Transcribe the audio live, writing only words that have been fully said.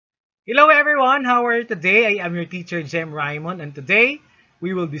Hello everyone, how are you today? I am your teacher Jem Raymond, and today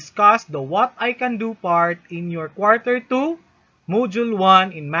we will discuss the What I Can Do part in your Quarter 2, Module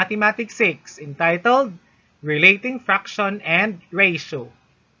 1 in Mathematics 6 entitled Relating Fraction and Ratio.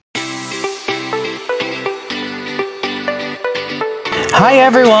 Hi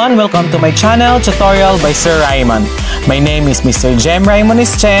everyone! Welcome to my channel, Tutorial by Sir Raymond. My name is Mr. Jem Raymond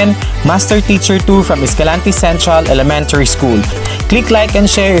Chen, Master Teacher 2 from Escalante Central Elementary School. Click like and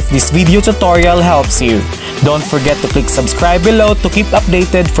share if this video tutorial helps you. Don't forget to click subscribe below to keep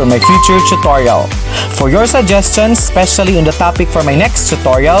updated for my future tutorial. For your suggestions, especially on the topic for my next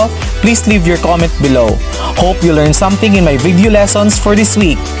tutorial, please leave your comment below. Hope you learned something in my video lessons for this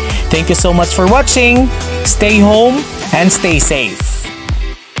week. Thank you so much for watching. Stay home and stay safe.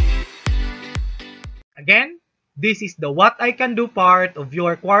 Again, this is the What I Can Do part of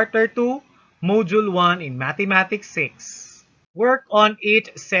your Quarter 2, Module 1 in Mathematics 6. Work on each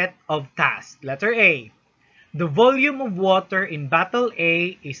set of tasks. Letter A. The volume of water in bottle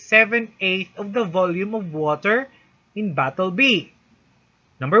A is 7/8 of the volume of water in bottle B.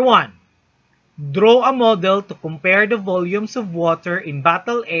 Number 1. Draw a model to compare the volumes of water in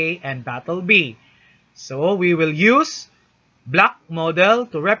bottle A and bottle B. So we will use black model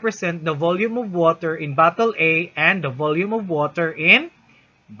to represent the volume of water in bottle A and the volume of water in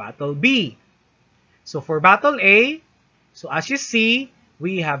bottle B. So for bottle A, so as you see,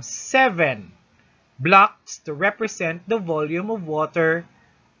 we have 7 blocks to represent the volume of water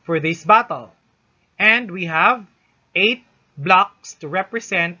for this bottle. And we have 8 blocks to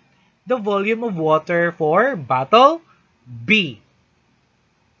represent the volume of water for bottle B.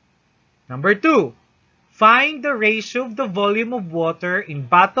 Number 2. Find the ratio of the volume of water in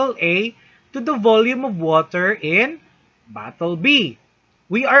bottle A to the volume of water in bottle B.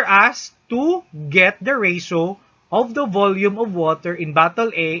 We are asked to get the ratio of the volume of water in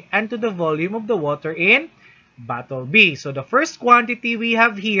bottle A and to the volume of the water in bottle B. So the first quantity we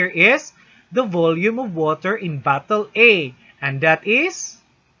have here is the volume of water in bottle A. And that is,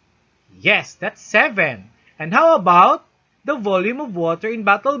 yes, that's 7. And how about the volume of water in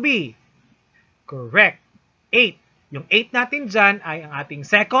bottle B? Correct. 8. Yung 8 natin dyan ay ang ating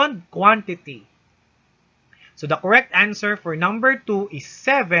second quantity. So the correct answer for number 2 is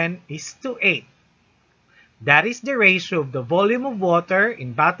 7:8. That is the ratio of the volume of water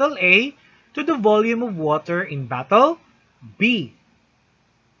in bottle A to the volume of water in bottle B.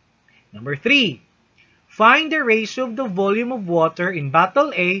 Number 3. Find the ratio of the volume of water in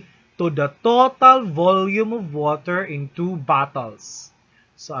bottle A to the total volume of water in 2 bottles.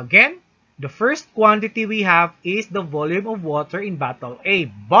 So again, the first quantity we have is the volume of water in bottle A.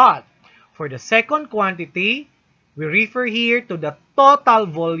 But for the second quantity, we refer here to the total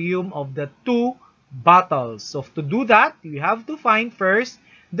volume of the 2 bottles. So to do that, we have to find first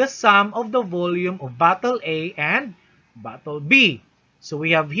the sum of the volume of bottle A and bottle B. So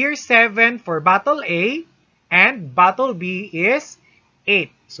we have here 7 for bottle A and bottle B is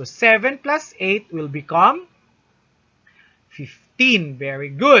 8. So 7 plus 8 will become 15. Very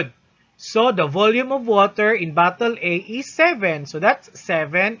good. So the volume of water in bottle A is 7. So that's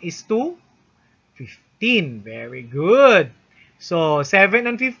 7:15. Very good. So 7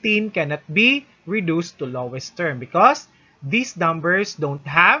 and 15 cannot be reduced to lowest term because these numbers don't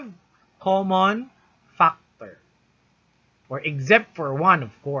have common factor. Or except for 1,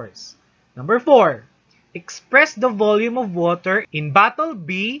 of course. Number 4. Express the volume of water in bottle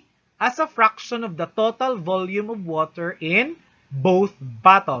B as a fraction of the total volume of water in both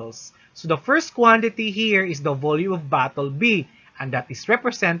bottles. So the first quantity here is the volume of bottle B, and that is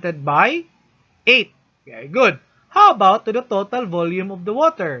represented by 8. Very good. How about to the total volume of the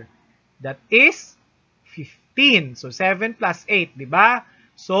water? That is 15. So 7 plus 8, di ba?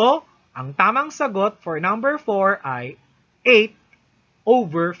 So, ang tamang sagot for number 4 ay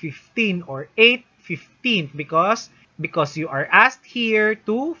 8/15 or 8/15 because you are asked here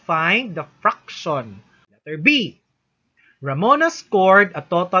to find the fraction. Letter B. Ramona scored a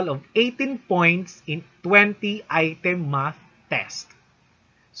total of 18 points in 20-item math test.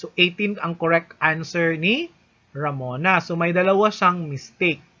 So 18 ang correct answer ni Ramona. So may dalawa siyang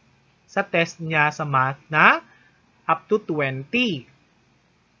mistake sa test niya sa math na up to 20.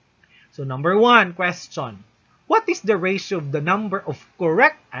 So number 1 question. What is the ratio of the number of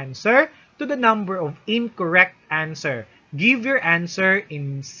correct answer to the number of incorrect answer? Give your answer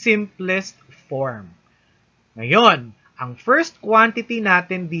in simplest form. Ngayon, ang first quantity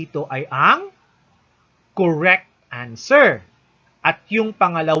natin dito ay ang correct answer. At yung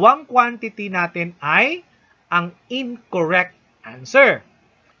pangalawang quantity natin ay ang incorrect answer.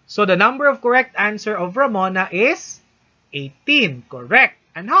 So the number of correct answer of Ramona is 18. Correct.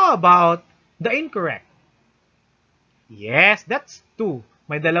 And how about the incorrect? Yes, that's 2.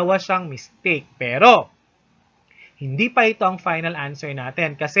 May dalawa siyang mistake. Pero, hindi pa ito ang final answer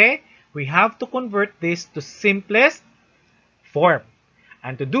natin kasi we have to convert this to simplest form.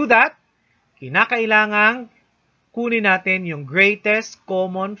 And to do that, kinakailangang kunin natin yung greatest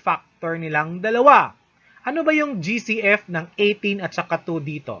common factor nilang dalawa. Ano ba yung GCF ng 18 at saka 2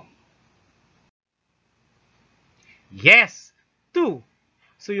 dito? Yes, 2.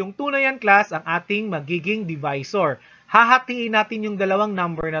 So yung 2 na yan, class, ang ating magiging divisor. Hahatiin natin yung dalawang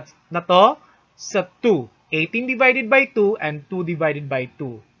number na to sa 2. 18 divided by 2 and 2 divided by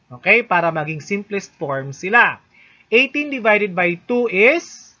 2. Okay? Para maging simplest form sila. 18 divided by 2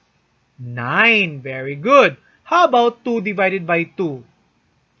 is 9. Very good. How about 2 divided by 2?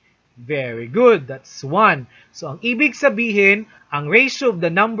 Very good. That's 1. So, ang ibig sabihin, ang ratio of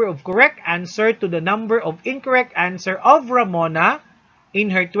the number of correct answer to the number of incorrect answer of Ramona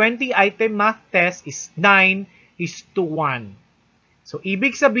in her 20-item math test is 9:1. So,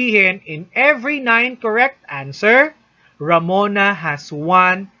 ibig sabihin, in every 9 correct answer, Ramona has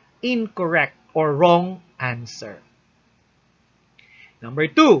 1 incorrect or wrong answer.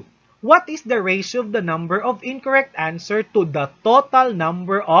 Number 2. What is the ratio of the number of incorrect answer to the total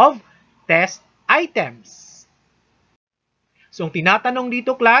number of test items? So, ang tinatanong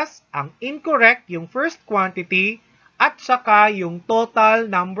dito, class, ang incorrect, yung first quantity, at saka yung total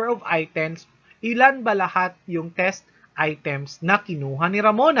number of items, ilan ba lahat yung test items na kinuha ni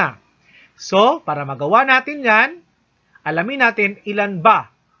Ramona? So, para magawa natin yan, alamin natin ilan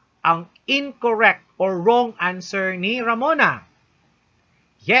ba ang incorrect or wrong answer ni Ramona.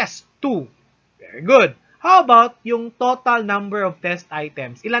 Yes, 2. Very good. How about yung total number of test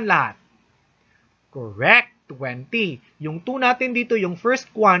items? Ilan lahat? Correct, 20. Yung 2 natin dito, yung first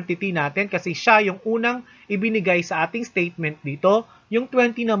quantity natin kasi siya yung unang ibinigay sa ating statement dito. Yung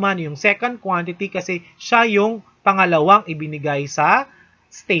 20 naman, yung second quantity kasi siya yung pangalawang ibinigay sa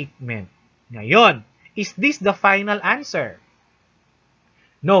statement. Ngayon, is this the final answer?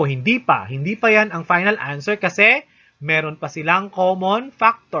 No, hindi pa. Hindi pa yan ang final answer kasi meron pa silang common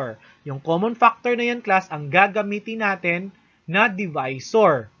factor. Yung common factor na yan, class, ang gagamitin natin na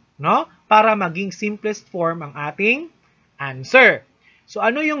divisor, no? Para maging simplest form ang ating answer. So,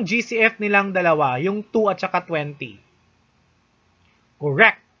 ano yung GCF nilang dalawa? Yung 2 at saka 20.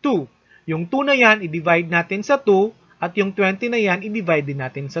 Correct, 2. Yung 2 na yan, i-divide natin sa 2, at yung 20 na yan, i-divide din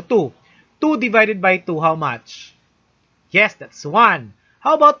natin sa 2. 2 divided by 2, how much? Yes, that's 1.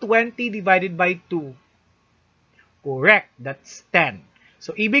 How about 20 divided by 2? Correct, that's 10.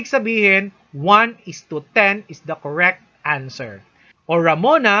 So, ibig sabihin, 1:10 is the correct answer. Or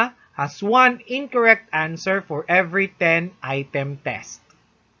Ramona has 1 incorrect answer for every 10-item test.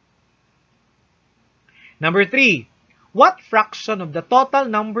 Number 3. What fraction of the total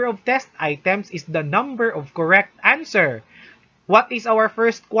number of test items is the number of correct answer? What is our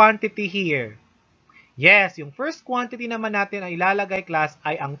first quantity here? Yes, yung first quantity naman natin ay ilalagay, class,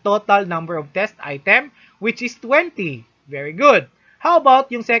 ay ang total number of test item, which is 20. Very good. How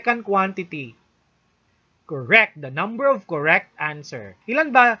about yung second quantity? Correct, the number of correct answer.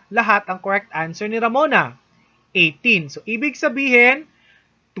 Ilan ba lahat ang correct answer ni Ramona? 18. So, ibig sabihin,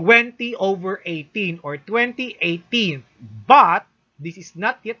 20 over 18 or 20/18. But, this is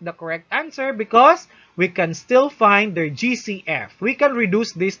not yet the correct answer because we can still find their GCF. We can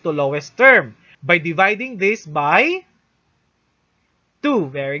reduce this to lowest term by dividing this by 2.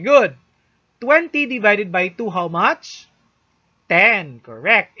 Very good. 20 divided by 2, how much? 10.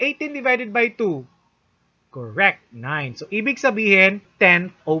 Correct. 18 divided by 2. Correct. 9. So, ibig sabihin,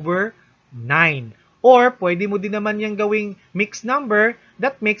 10 over 9. Or, pwede mo din naman yung gawing mixed number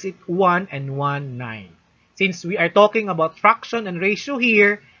that makes it 1 and 1, 9. Since we are talking about fraction and ratio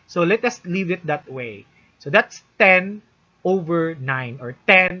here, so let us leave it that way. So, that's 10 over 9 or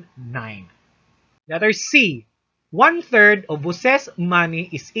 10, 9. Letter C. 1/3 of Jose's money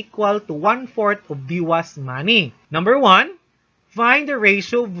is equal to 1/4 of Diwa's money. Number 1, find the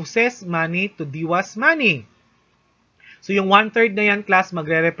ratio of Jose's money to Diwa's money. So, yung 1/3 na yan, class,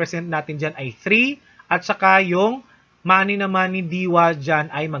 magre-represent natin dyan ay 3. At saka yung money naman ni Diwa dyan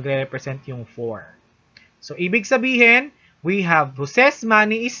ay magre-represent yung 4. So, ibig sabihin, we have Jose's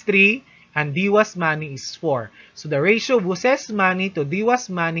money is 3 and Diwa's money is 4. So, the ratio of Jose's money to Diwa's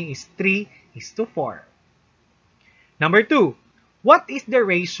money is 3:4. Number 2, what is the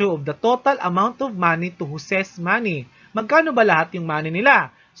ratio of the total amount of money to Jose's money? Magkano ba lahat yung money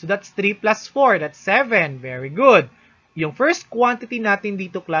nila? So, that's 3 plus 4. That's 7. Very good. Yung first quantity natin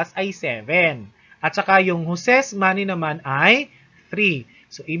dito, class, ay 7. At saka yung Jose's money naman ay 3.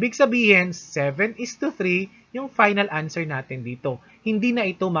 So, ibig sabihin, 7:3 yung final answer natin dito. hindi na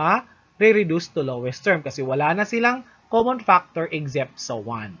ito ma-reduce to lowest term kasi wala na silang common factor except sa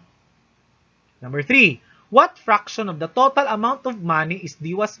 1. Number 3, what fraction of the total amount of money is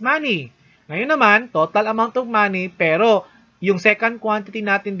Diwa's money? Ngayon naman, total amount of money, pero yung second quantity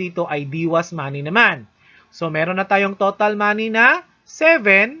natin dito ay Diwa's money naman. So, meron na tayong total money na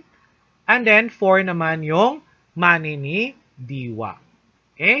 7, and then 4 naman yung money ni Diwa.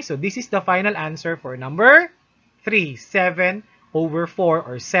 Okay, so this is the final answer for number 3, 7 over 4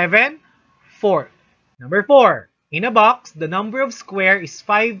 or 7/4. Number 4, in a box, the number of squares is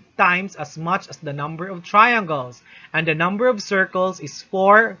 5 times as much as the number of triangles, and the number of circles is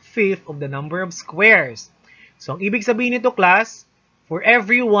 4/5 of the number of squares. So, ang ibig sabihin nito, class, for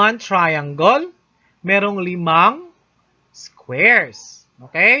every 1 triangle, merong 5 squares.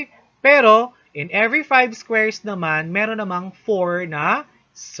 Okay? Pero, in every 5 squares naman, meron namang 4 na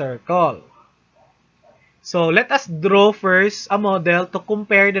circle. So, let us draw first a model to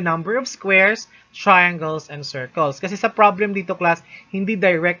compare the number of squares, triangles, and circles. Kasi sa problem dito, class, hindi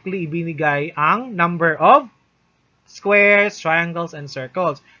directly ibinigay ang number of squares, triangles, and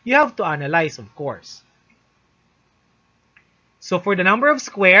circles. You have to analyze, of course. So, for the number of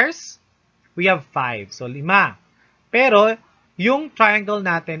squares, we have 5. So, 5. Pero, yung triangle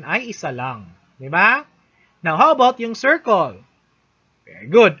natin ay isa lang. Diba? Now, how about yung circle? Very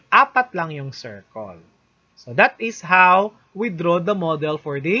good. 4 lang yung circle. So, that is how we draw the model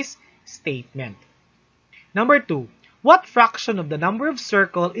for this statement. Number 2, what fraction of the number of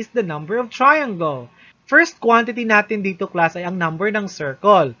circle is the number of triangle? First quantity natin dito, class, ay ang number ng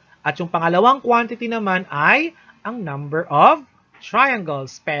circle. At yung pangalawang quantity naman ay ang number of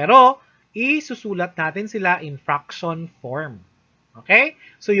triangles. Pero, isusulat natin sila in fraction form. Okay?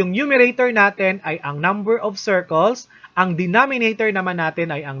 So, yung numerator natin ay ang number of circles. Ang denominator naman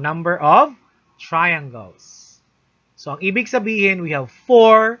natin ay ang number of triangles. So, ang ibig sabihin, we have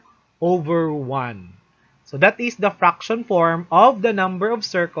 4 over 1. So, that is the fraction form of the number of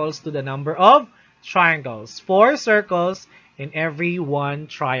circles to the number of triangles. 4 circles in every 1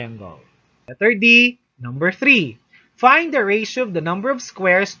 triangle. Letter D, number 3. Find the ratio of the number of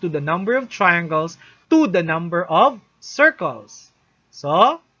squares to the number of triangles to the number of circles.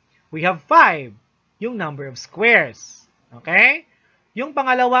 So, we have 5, yung number of squares. Okay? Yung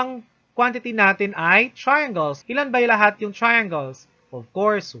pangalawang quantity natin ay triangles. Ilan ba lahat yung triangles? Of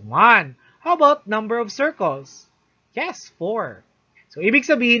course, 1. How about number of circles? Yes, 4. So, ibig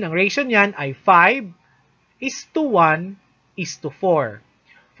sabihin, ang ratio niyan ay 5:1:4.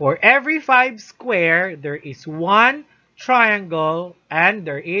 For every 5 square, there is 1 triangle and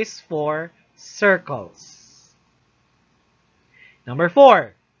there is 4 circles. Number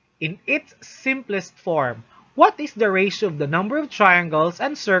 4, in its simplest form, what is the ratio of the number of triangles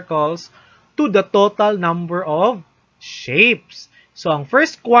and circles to the total number of shapes? So, ang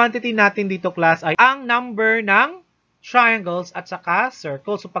first quantity natin dito, class, ay ang number ng triangles at saka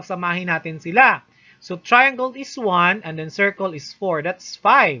circles. So, pagsamahin natin sila. So, triangle is 1 and then circle is 4. That's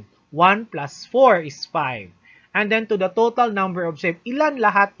 5. 1 plus 4 is 5. And then to the total number of shape, ilan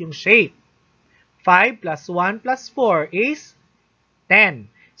lahat yung shape? 5 plus 1 plus 4 is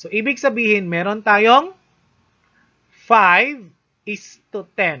 10. So, ibig sabihin, meron tayong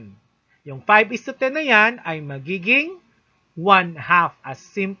 5:10. Yung 5:10 na yan ay magiging 1/2 as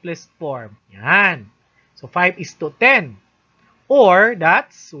simplest form. Yan. So, 5:10. Or,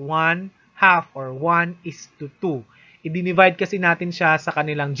 that's 1/2 or 1:2. I-divide kasi natin siya sa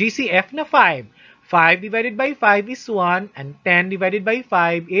kanilang GCF na 5. 5 divided by 5 is 1 and 10 divided by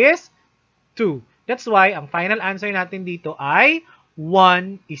 5 is 2. That's why, ang final answer natin dito ay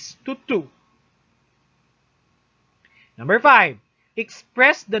 1:2. Number 5,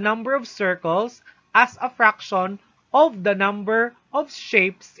 express the number of circles as a fraction of the number of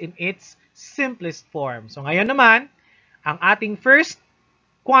shapes in its simplest form. So ngayon naman, ang ating first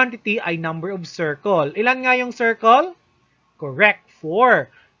quantity ay number of circle. Ilan nga yung circle? Correct, 4.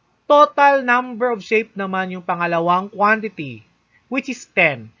 Total number of shape naman yung pangalawang quantity, which is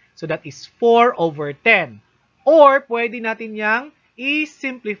 10. So that is 4 over 10. Or pwede natin yang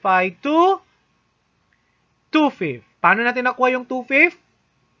i-simplify to 2/5. Paano natin nakuha yung 2/5?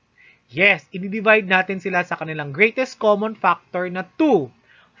 Yes, i-divide natin sila sa kanilang greatest common factor na 2.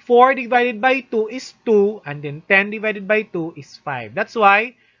 4 divided by 2 is 2, and then 10 divided by 2 is 5. That's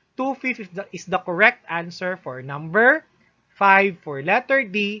why 2/5 is the correct answer for number 5 for letter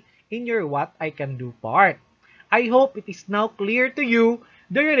D in your What I Can Do part. I hope it is now clear to you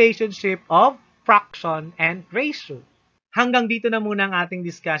the relationship of fraction and ratio. Hanggang dito na muna ang ating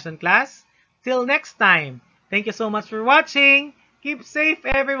discussion, class. Till next time, thank you so much for watching. Keep safe,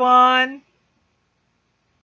 everyone!